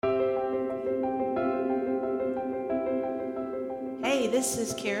This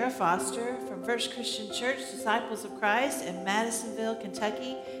is Kara Foster from First Christian Church Disciples of Christ in Madisonville,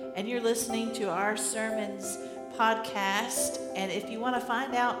 Kentucky, and you're listening to our sermons podcast. And if you want to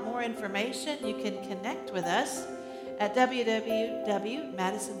find out more information, you can connect with us at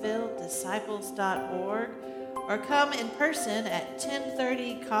www.madisonvilledisciples.org or come in person at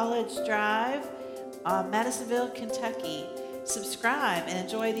 1030 College Drive, Madisonville, Kentucky. Subscribe and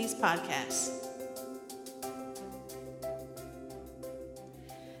enjoy these podcasts.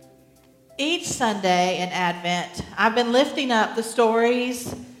 Each Sunday in Advent, I've been lifting up the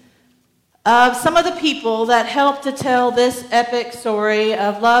stories of some of the people that helped to tell this epic story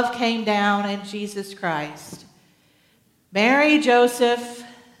of love came down in Jesus Christ. Mary, Joseph,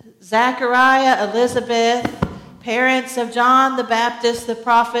 Zachariah, Elizabeth, parents of John the Baptist, the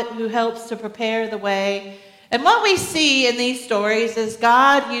prophet who helps to prepare the way. And what we see in these stories is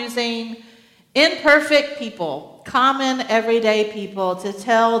God using imperfect people, common everyday people, to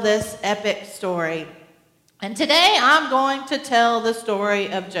tell this epic story. And today I'm going to tell the story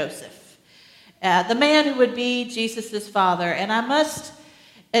of Joseph, the man who would be Jesus' father. And I must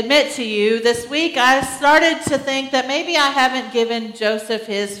admit to you, this week I started to think that maybe I haven't given Joseph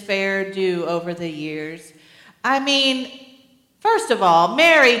his fair due over the years. I mean, first of all,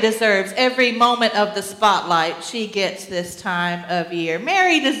 Mary deserves every moment of the spotlight she gets this time of year.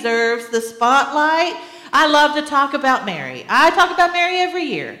 Mary deserves the spotlight. I love to talk about Mary. I talk about Mary every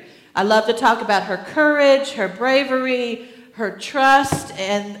year. I love to talk about her courage, her bravery, her trust,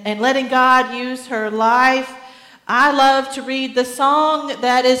 and letting God use her life. I love to read the song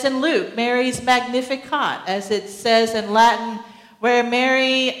that is in Luke, Mary's Magnificat, as it says in Latin, where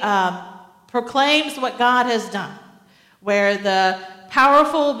Mary proclaims what God has done, where the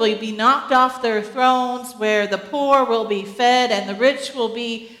powerful will be knocked off their thrones, where the poor will be fed and the rich will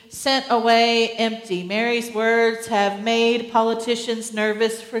be sent away empty. Mary's words have made politicians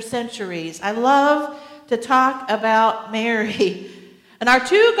nervous for centuries. I love to talk about Mary. And our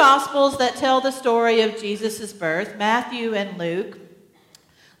two Gospels that tell the story of Jesus' birth, Matthew and Luke,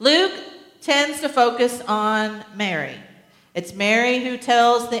 Luke tends to focus on Mary. It's Mary who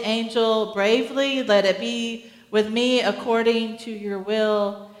tells the angel bravely, "Let it be with me according to your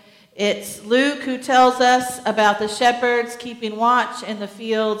will." It's Luke who tells us about the shepherds keeping watch in the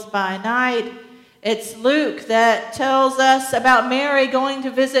fields by night. It's Luke that tells us about Mary going to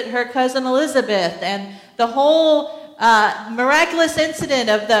visit her cousin Elizabeth and the whole miraculous incident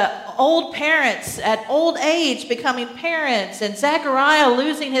of the old parents at old age becoming parents, and Zachariah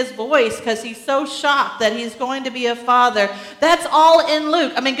losing his voice because he's so shocked that he's going to be a father. That's all in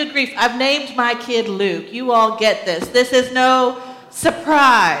Luke. I mean, good grief, I've named my kid Luke. You all get this. This is no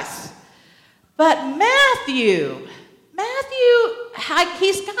surprise. But Matthew,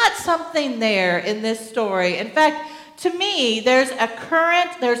 he's got something there in this story. In fact, to me, there's a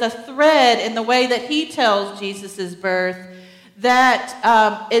thread in the way that he tells Jesus' birth that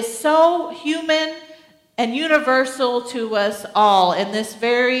is so human and universal to us all in this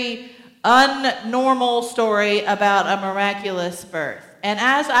very unnormal story about a miraculous birth. And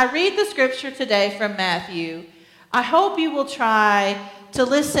as I read the scripture today from Matthew, I hope you will try to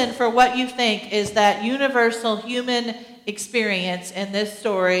listen for what you think is that universal human experience in this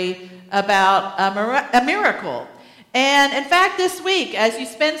story about a miracle. And in fact, this week, as you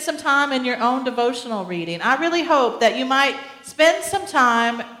spend some time in your own devotional reading, I really hope that you might spend some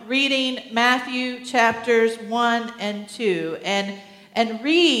time reading Matthew chapters 1 and 2 and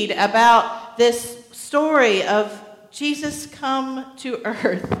read about this story of Jesus come to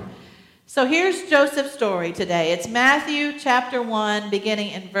earth. So here's Joseph's story today. It's Matthew chapter 1,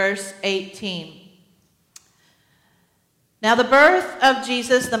 beginning in verse 18. Now the birth of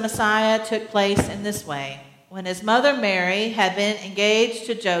Jesus the Messiah took place in this way. When his mother Mary had been engaged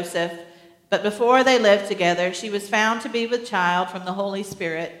to Joseph, but before they lived together, she was found to be with child from the Holy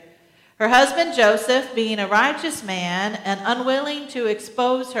Spirit. Her husband Joseph, being a righteous man and unwilling to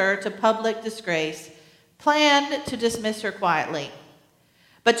expose her to public disgrace, planned to dismiss her quietly.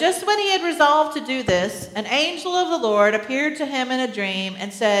 But just when he had resolved to do this, an angel of the Lord appeared to him in a dream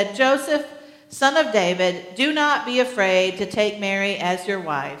and said, "Joseph, son of David, do not be afraid to take Mary as your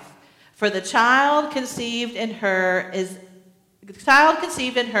wife, for the child conceived in her is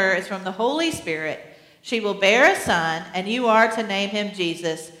from the Holy Spirit. She will bear a son, and you are to name him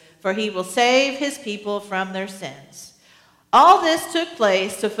Jesus, for he will save his people from their sins." All this took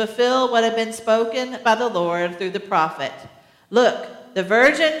place to fulfill what had been spoken by the Lord through the prophet. "Look, the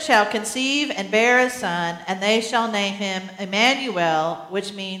virgin shall conceive and bear a son, and they shall name him Emmanuel,"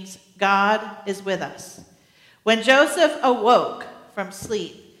 which means God is with us. When Joseph awoke from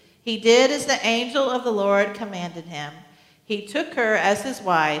sleep, he did as the angel of the Lord commanded him. He took her as his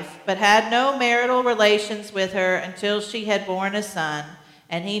wife, but had no marital relations with her until she had borne a son,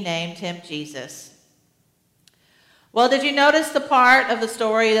 and he named him Jesus. Well, did you notice the part of the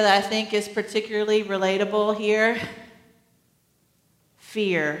story that I think is particularly relatable here?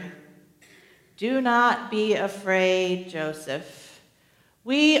 Fear. Do not be afraid, Joseph.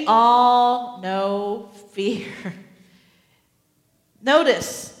 We all know fear.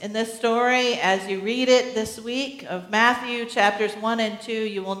 Notice in this story, as you read it this week of Matthew chapters 1 and 2,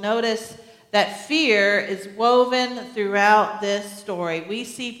 you will notice that fear is woven throughout this story. We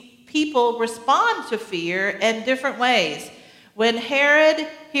see people respond to fear in different ways. When Herod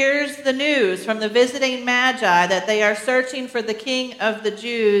hears the news from the visiting Magi that they are searching for the king of the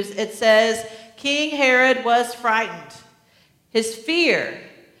Jews, it says, King Herod was frightened. His fear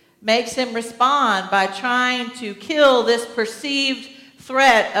makes him respond by trying to kill this perceived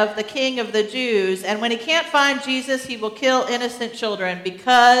threat of the king of the Jews. And when he can't find Jesus, he will kill innocent children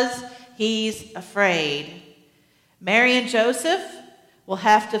because he's afraid. Mary and Joseph will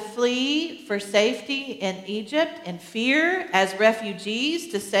have to flee for safety in Egypt in fear as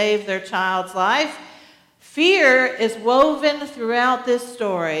refugees to save their child's life. Fear is woven throughout this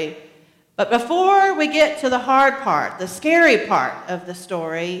story. But before we get to the hard part, the scary part of the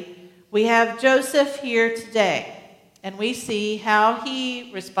story, we have Joseph here today, and we see how he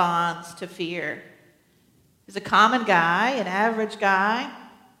responds to fear. He's a common guy, an average guy,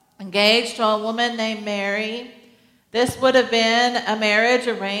 engaged to a woman named Mary. This would have been a marriage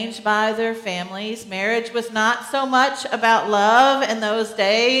arranged by their families. Marriage was not so much about love in those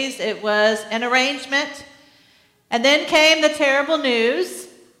days. It was an arrangement. And then came the terrible news.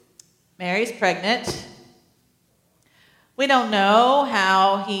 Mary's pregnant. We don't know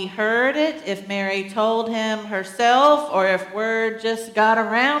how he heard it, if Mary told him herself or if word just got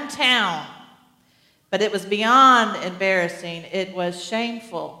around town. But it was beyond embarrassing. It was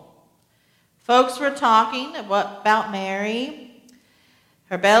shameful. Folks were talking about Mary.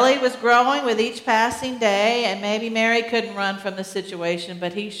 Her belly was growing with each passing day, and maybe Mary couldn't run from the situation,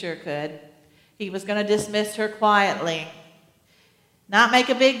 but he sure could. He was going to dismiss her quietly. Not make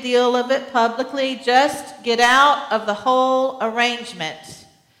a big deal of it publicly, just get out of the whole arrangement.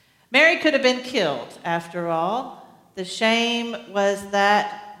 Mary could have been killed, after all. The shame was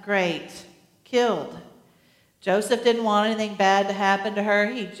that great. Killed. Joseph didn't want anything bad to happen to her.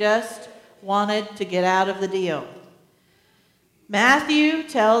 He just wanted to get out of the deal. Matthew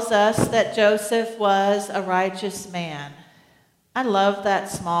tells us that Joseph was a righteous man. I love that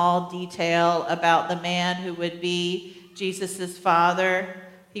small detail about the man who would be Jesus' father.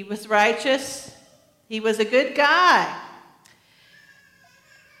 He was righteous. He was a good guy.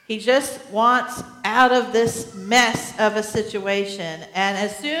 He just wants out of this mess of a situation. And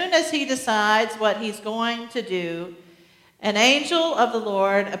as soon as he decides what he's going to do, an angel of the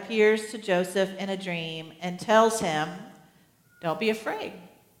Lord appears to Joseph in a dream and tells him, don't be afraid.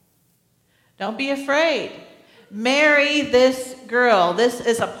 Don't be afraid. Marry this girl. This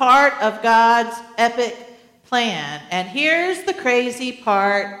is a part of God's epic plan. And here's the crazy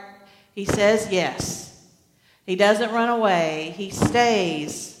part. He says yes. He doesn't run away. He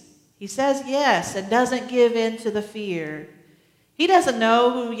stays. He says yes and doesn't give in to the fear. He doesn't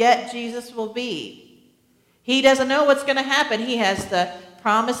know who yet Jesus will be. He doesn't know what's going to happen. He has the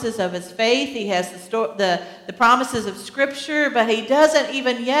promises of his faith. He has the promises of Scripture, but he doesn't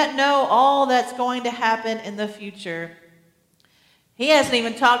even yet know all that's going to happen in the future. He hasn't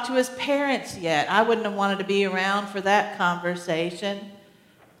even talked to his parents yet. I wouldn't have wanted to be around for that conversation.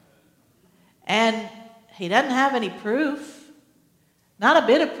 And he doesn't have any proof. Not a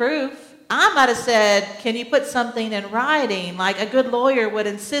bit of proof. I might have said, can you put something in writing like a good lawyer would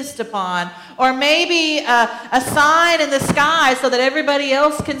insist upon? Or maybe a sign in the sky so that everybody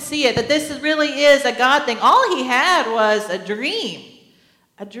else can see it, that this really is a God thing. All he had was a dream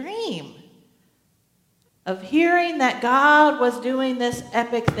of hearing that God was doing this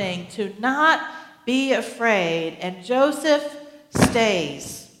epic thing, to not be afraid. And Joseph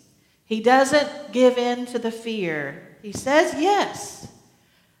stays. He doesn't give in to the fear. He says yes.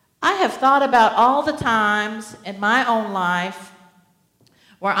 I have thought about all the times in my own life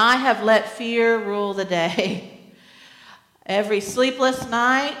where I have let fear rule the day. Every sleepless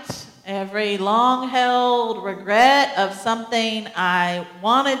night, every long-held regret of something I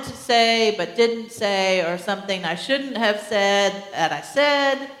wanted to say but didn't say, or something I shouldn't have said that I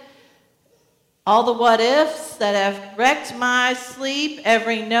said. All the what-ifs that have wrecked my sleep,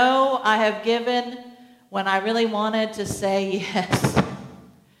 every no I have given when I really wanted to say yes.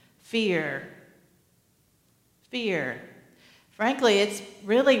 Fear. Frankly, it's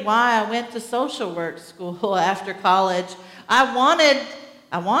really why I went to social work school after college. I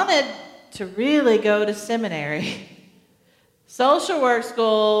wanted to really go to seminary. Social work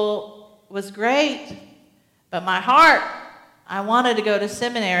school was great, but my heart, I wanted to go to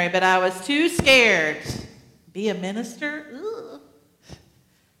seminary, but I was too scared. Be a minister? Ugh.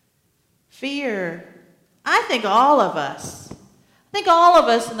 Fear. I think all of us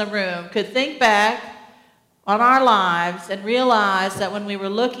in the room could think back on our lives and realize that when we were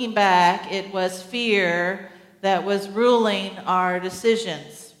looking back, it was fear that was ruling our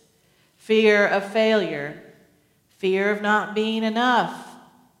decisions. Fear of failure, fear of not being enough,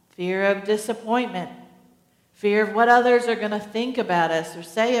 fear of disappointment, fear of what others are going to think about us or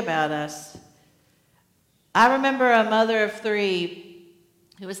say about us. I remember a mother of 3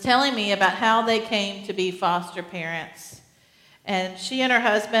 who was telling me about how they came to be foster parents. And she and her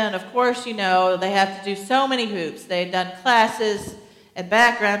husband, of course, you know, they have to do so many hoops. They had done classes and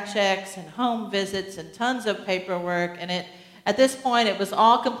background checks and home visits and tons of paperwork. And at this point, it was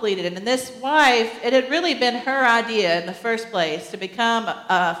all completed. And this wife, it had really been her idea in the first place to become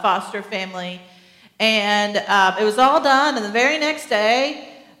a foster family. And it was all done. And the very next day,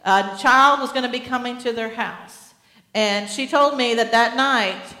 a child was going to be coming to their house. And she told me that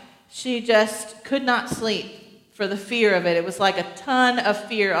night, she just could not sleep for the fear of it. It was like a ton of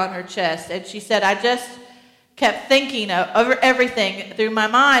fear on her chest. And she said, I just kept thinking over everything through my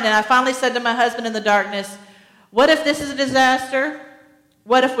mind. And I finally said to my husband in the darkness, what if this is a disaster?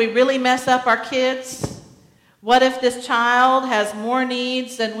 What if we really mess up our kids? What if this child has more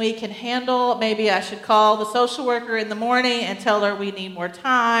needs than we can handle? Maybe I should call the social worker in the morning and tell her we need more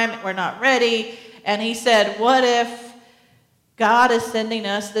time, we're not ready. And he said, what if God is sending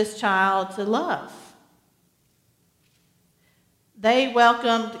us this child to love? They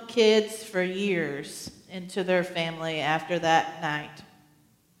welcomed kids for years into their family after that night.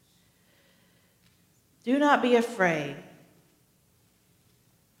 Do not be afraid.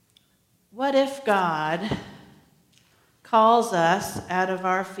 What if God calls us out of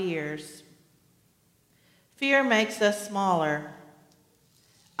our fears? Fear makes us smaller,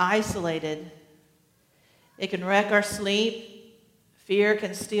 isolated. It can wreck our sleep. Fear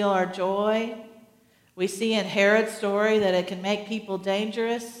can steal our joy. We see in Herod's story that it can make people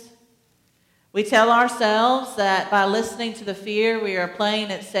dangerous. We tell ourselves that by listening to the fear, we are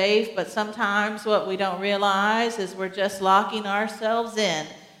playing it safe, but sometimes what we don't realize is we're just locking ourselves in,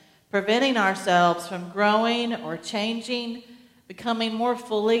 preventing ourselves from growing or changing, becoming more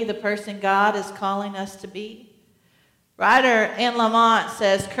fully the person God is calling us to be. Writer Anne Lamott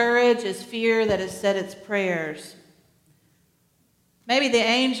says, courage is fear that has said its prayers. Maybe the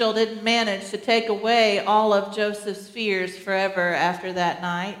angel didn't manage to take away all of Joseph's fears forever after that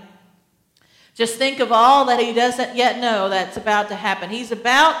night. Just think of all that he doesn't yet know that's about to happen. He's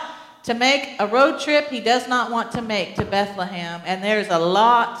about to make a road trip he does not want to make to Bethlehem, and there's a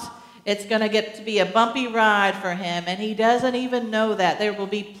lot. It's going to get to be a bumpy ride for him, and he doesn't even know that. There will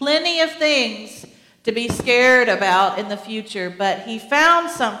be plenty of things to be scared about in the future, but he found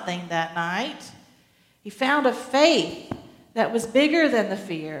something that night. He found a faith that was bigger than the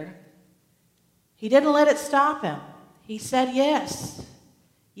fear. He didn't let it stop him. He said yes.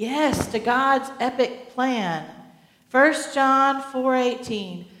 Yes to God's epic plan. 1 John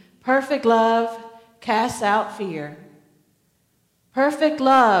 4:18, perfect love casts out fear. Perfect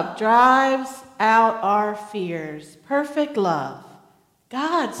love drives out our fears. Perfect love,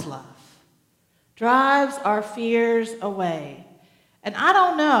 God's love, drives our fears away. And I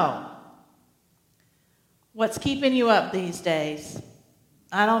don't know what's keeping you up these days.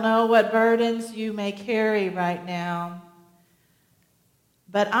 I don't know what burdens you may carry right now.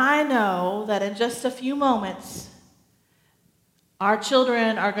 But I know that in just a few moments, our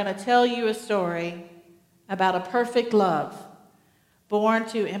children are going to tell you a story about a perfect love born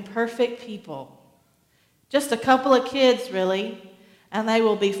to imperfect people. Just a couple of kids, really. And they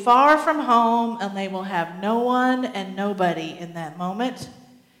will be far from home, and they will have no one and nobody in that moment.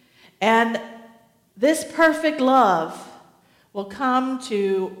 And this perfect love will come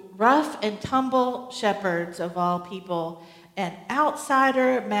to rough and tumble shepherds of all people and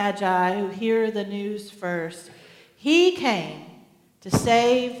outsider magi who hear the news first. He came to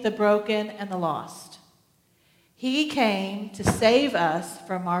save the broken and the lost. He came to save us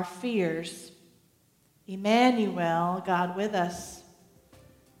from our fears. Emmanuel, God with us.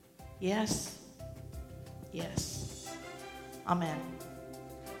 Yes. Yes. Amen.